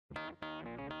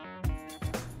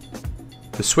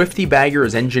The Swifty Bagger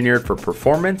is engineered for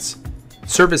performance,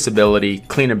 serviceability,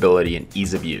 cleanability, and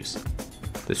ease of use.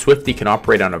 The Swifty can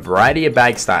operate on a variety of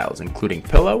bag styles, including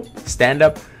pillow,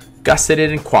 stand-up,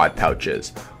 gusseted, and quad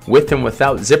pouches, with and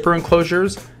without zipper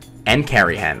enclosures, and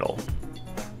carry handle.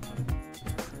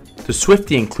 The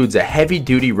Swifty includes a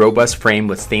heavy-duty robust frame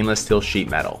with stainless steel sheet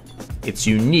metal. Its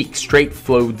unique straight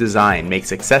flow design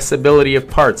makes accessibility of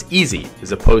parts easy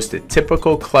as opposed to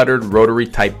typical cluttered rotary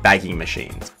type bagging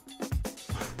machines.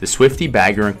 The Swifty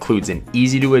Bagger includes an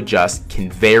easy-to-adjust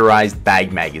conveyorized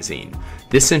bag magazine.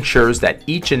 This ensures that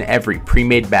each and every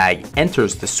pre-made bag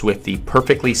enters the Swifty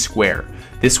perfectly square.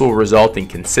 This will result in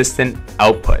consistent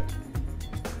output.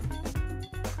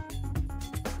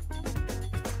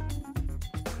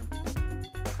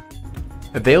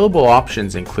 Available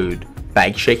options include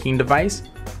bag shaking device,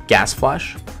 gas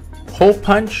flush, hole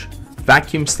punch,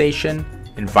 vacuum station,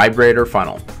 and vibrator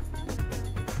funnel.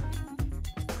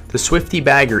 The Swifty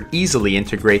Bagger easily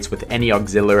integrates with any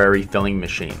auxiliary filling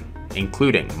machine,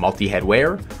 including multi-head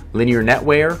weigher, linear net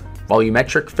weigher,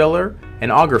 volumetric filler,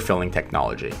 and auger filling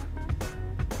technology.